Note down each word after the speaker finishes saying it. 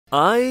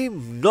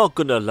I'm not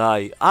gonna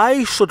lie,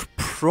 I should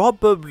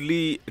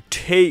probably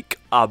take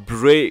a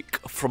break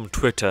from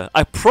Twitter.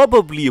 I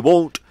probably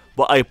won't,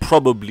 but I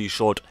probably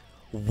should.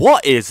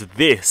 What is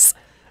this?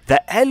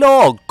 The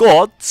LR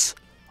gods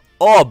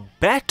are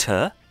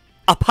better?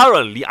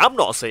 Apparently, I'm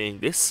not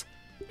saying this.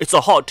 It's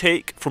a hot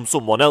take from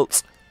someone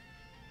else.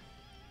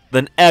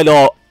 Than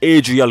LR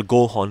AGL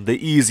Gohan, the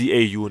Easy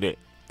A unit.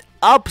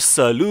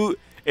 Absolute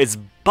is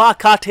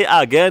back at it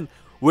again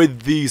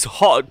with these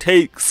hot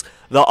takes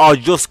that are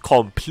just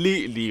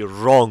completely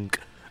wrong.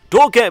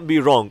 Don't get me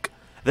wrong,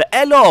 the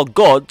LR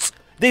gods,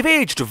 they've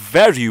aged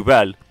very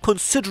well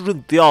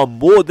considering they are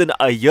more than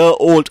a year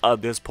old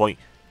at this point.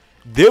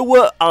 They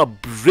were a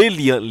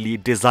brilliantly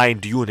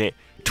designed unit.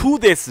 To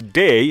this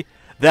day,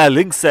 their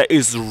link set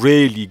is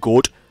really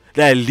good.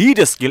 Their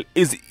leader skill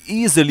is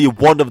easily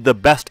one of the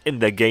best in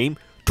the game.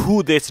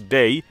 To this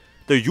day,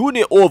 the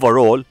unit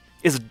overall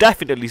is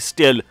definitely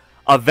still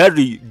a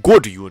very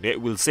good unit,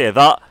 we'll say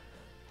that.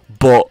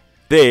 But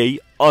they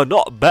are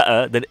not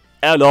better than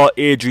LR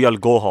AGL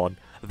Gohan.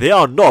 They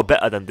are not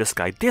better than this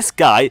guy. This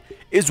guy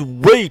is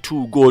way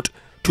too good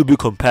to be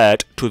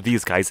compared to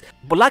these guys.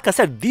 But like I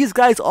said, these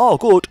guys are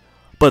good,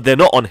 but they're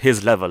not on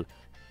his level.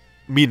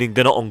 Meaning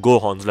they're not on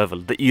Gohan's level,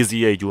 the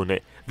Easy A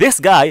unit. This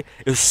guy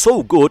is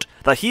so good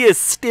that he is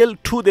still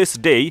to this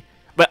day,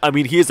 well, I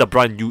mean he is a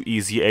brand new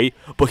Easy A,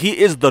 but he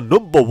is the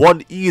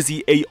 #1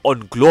 Easy A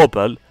on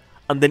Global,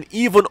 and then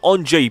even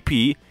on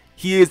JP,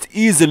 he is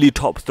easily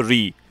top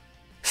 3.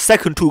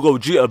 Second to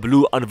Gogeta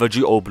Blue and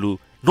Vegito Blue.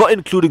 Not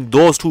including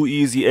those two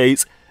Easy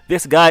A's,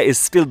 this guy is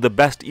still the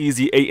best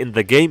Easy A in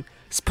the game,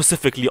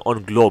 specifically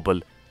on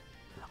Global.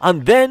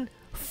 And then,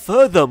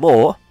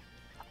 furthermore,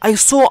 I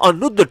saw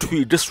another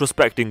tweet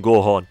disrespecting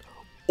Gohan.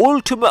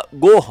 Ultimate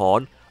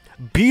Gohan,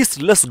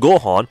 Beastless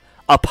Gohan,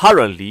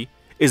 apparently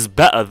is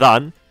better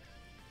than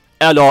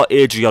LR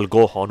AGL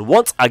Gohan.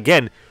 Once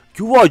again,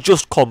 you are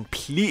just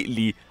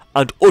completely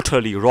and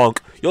utterly wrong.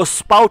 You're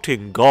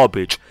spouting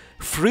garbage.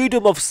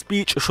 Freedom of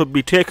speech should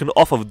be taken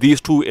off of these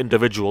two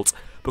individuals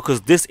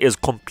because this is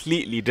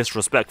completely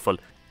disrespectful.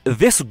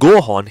 This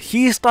Gohan,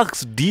 he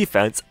stacks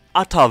defense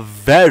at a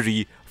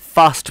very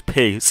fast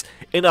pace.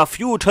 In a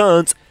few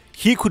turns,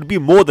 he could be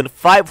more than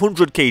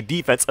 500k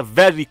defense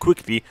very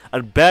quickly,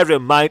 and bear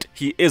in mind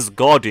he is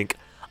guarding.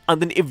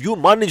 And then if you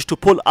manage to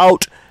pull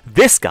out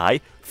this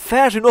guy,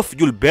 fair enough,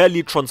 you'll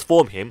barely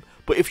transform him,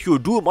 but if you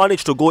do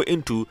manage to go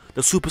into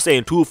the Super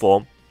Saiyan 2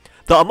 form,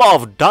 the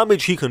amount of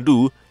damage he can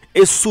do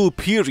is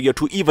superior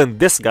to even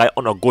this guy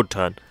on a good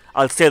turn.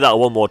 I'll say that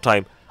one more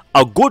time.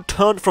 A good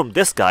turn from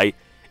this guy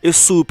is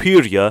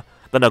superior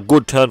than a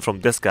good turn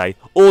from this guy.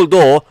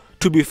 Although,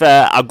 to be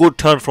fair, a good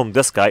turn from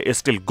this guy is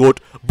still good.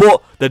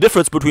 But the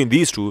difference between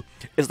these two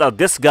is that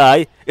this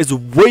guy is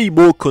way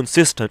more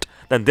consistent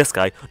than this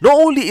guy. Not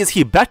only is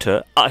he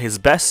better at his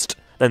best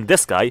than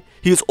this guy,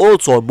 he is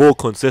also more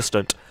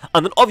consistent.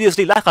 And then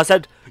obviously, like I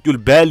said, you'll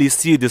barely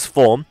see this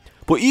form.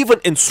 But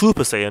even in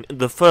Super Saiyan, in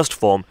the first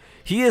form,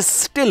 he is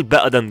still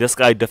better than this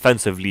guy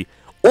defensively.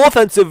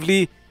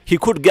 Offensively, he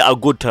could get a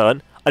good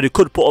turn, and he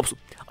could put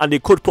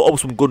up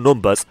some good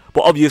numbers.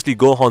 But obviously,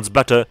 Gohan's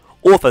better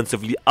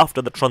offensively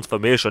after the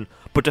transformation.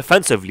 But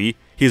defensively,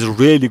 he's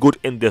really good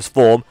in this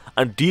form,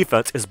 and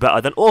defense is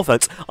better than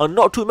offense. And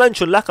not to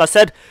mention, like I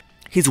said,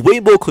 he's way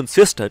more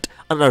consistent,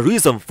 and the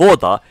reason for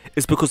that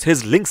is because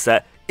his link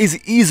set is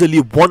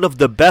easily one of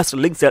the best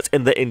link sets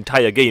in the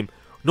entire game.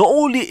 Not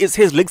only is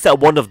his link set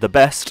one of the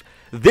best,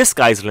 this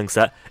guy's link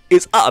set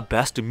is at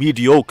best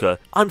mediocre.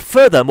 And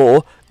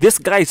furthermore, this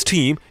guy's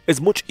team is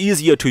much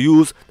easier to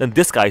use than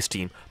this guy's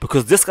team,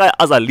 because this guy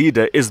as a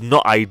leader is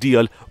not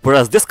ideal,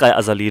 whereas this guy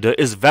as a leader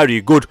is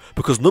very good,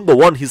 because number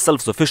one, he's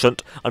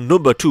self-sufficient, and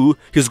number two,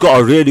 he's got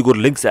a really good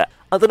link set.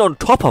 And then on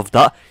top of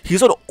that,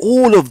 he's on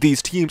all of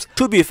these teams.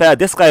 To be fair,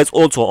 this guy is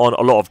also on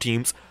a lot of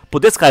teams,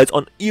 but this guy is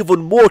on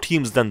even more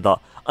teams than that.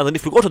 And then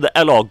if you go to the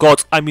LR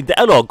gods, I mean the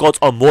LR gods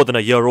are more than a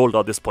year old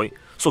at this point,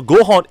 so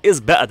Gohan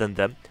is better than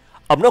them.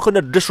 I'm not going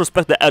to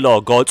disrespect the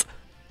LR gods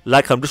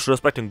like I'm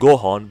disrespecting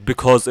Gohan,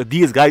 because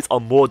these guys are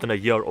more than a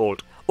year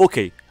old.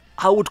 Okay,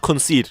 I would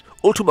concede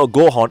Ultimate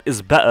Gohan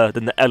is better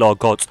than the LR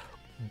gods,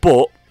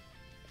 but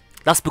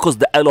that's because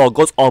the LR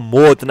gods are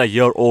more than a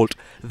year old.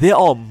 They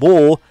are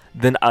more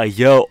than a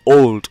year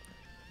old.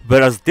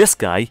 Whereas this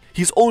guy,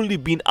 he's only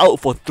been out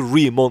for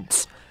 3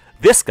 months.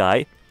 This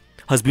guy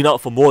has been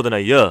out for more than a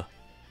year.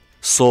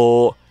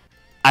 So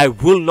I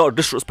will not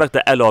disrespect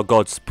the LR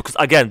gods, because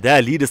again,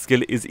 their leader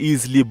skill is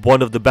easily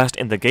one of the best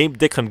in the game.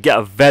 They can get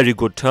a very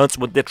good turns.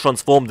 When they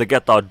transform, they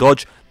get that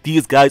dodge.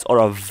 These guys are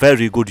a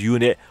very good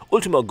unit.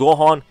 Ultimate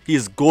Gohan,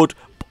 he's good.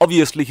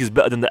 Obviously, he's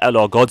better than the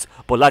LR gods,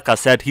 but like I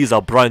said, he's a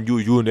brand new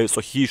unit,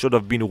 so he should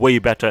have been way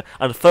better.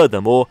 And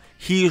furthermore,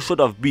 he should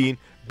have been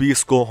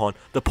Beast Gohan.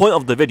 The point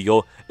of the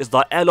video is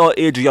that LR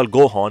AGL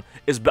Gohan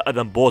is better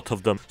than both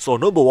of them. So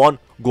number 1,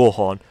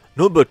 Gohan.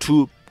 Number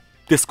 2,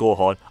 this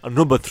Gohan, and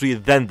number 3,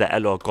 then the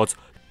LR gods.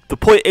 The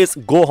point is,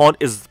 Gohan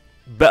is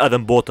better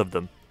than both of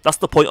them. That's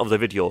the point of the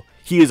video.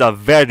 He is a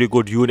very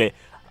good unit,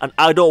 and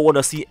I don't want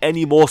to see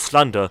any more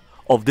slander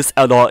of this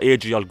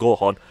LRAGL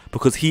Gohan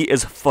because he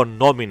is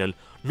phenomenal.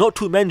 Not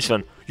to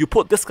mention, you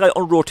put this guy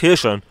on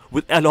rotation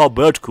with LR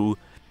Birdku,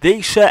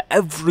 they share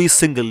every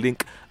single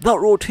link. That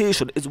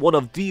rotation is one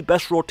of the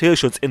best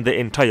rotations in the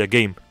entire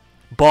game,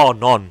 bar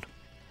none.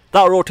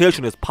 That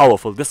rotation is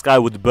powerful, this guy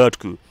with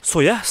Birdku. So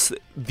yes,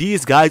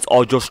 these guys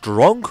are just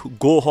wrong.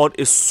 Gohan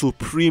is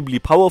supremely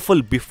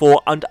powerful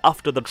before and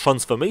after the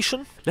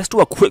transformation. Let's do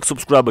a quick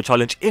subscriber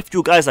challenge. If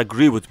you guys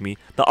agree with me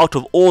that out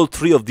of all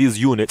three of these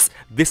units,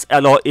 this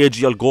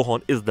LRAGL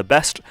Gohan is the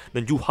best,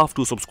 then you have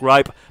to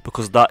subscribe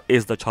because that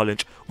is the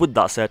challenge. With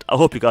that said, I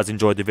hope you guys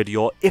enjoyed the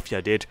video. If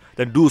you did,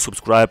 then do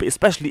subscribe,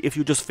 especially if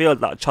you just failed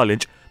that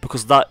challenge,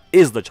 because that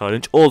is the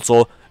challenge.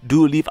 Also,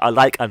 do leave a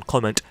like and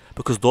comment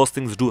because those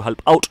things do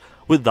help out.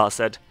 With that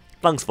said,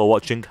 thanks for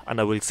watching and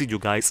I will see you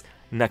guys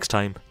next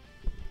time.